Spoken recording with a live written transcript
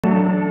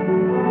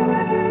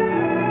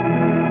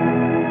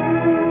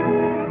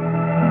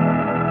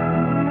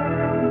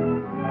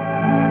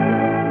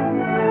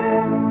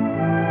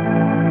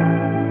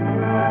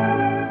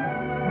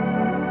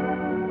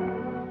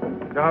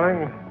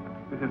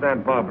This is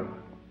Aunt Barbara.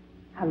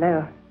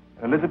 Hello.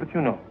 Elizabeth, you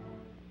know.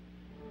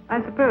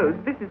 I suppose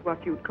this is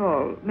what you'd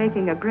call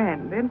making a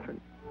grand entrance.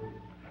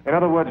 In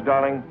other words,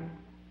 darling,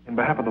 in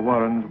behalf of the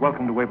Warrens,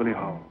 welcome to Waverly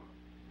Hall.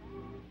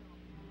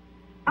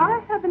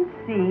 I haven't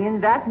seen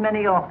that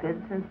many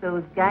orchids since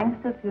those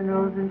gangster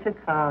funerals in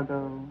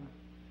Chicago.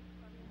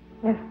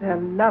 Yes, they're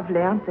lovely,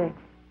 aren't they?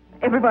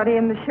 Everybody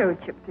in the show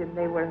chipped in.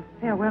 They were a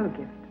farewell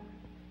gift.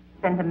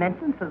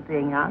 Sentimental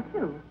thing, aren't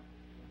you?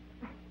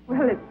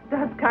 Well, it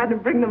does kind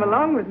of bring them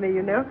along with me,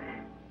 you know.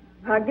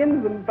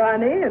 Huggins and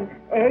Barney and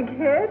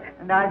Egghead.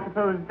 And I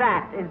suppose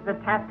that is the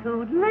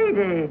tattooed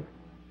lady.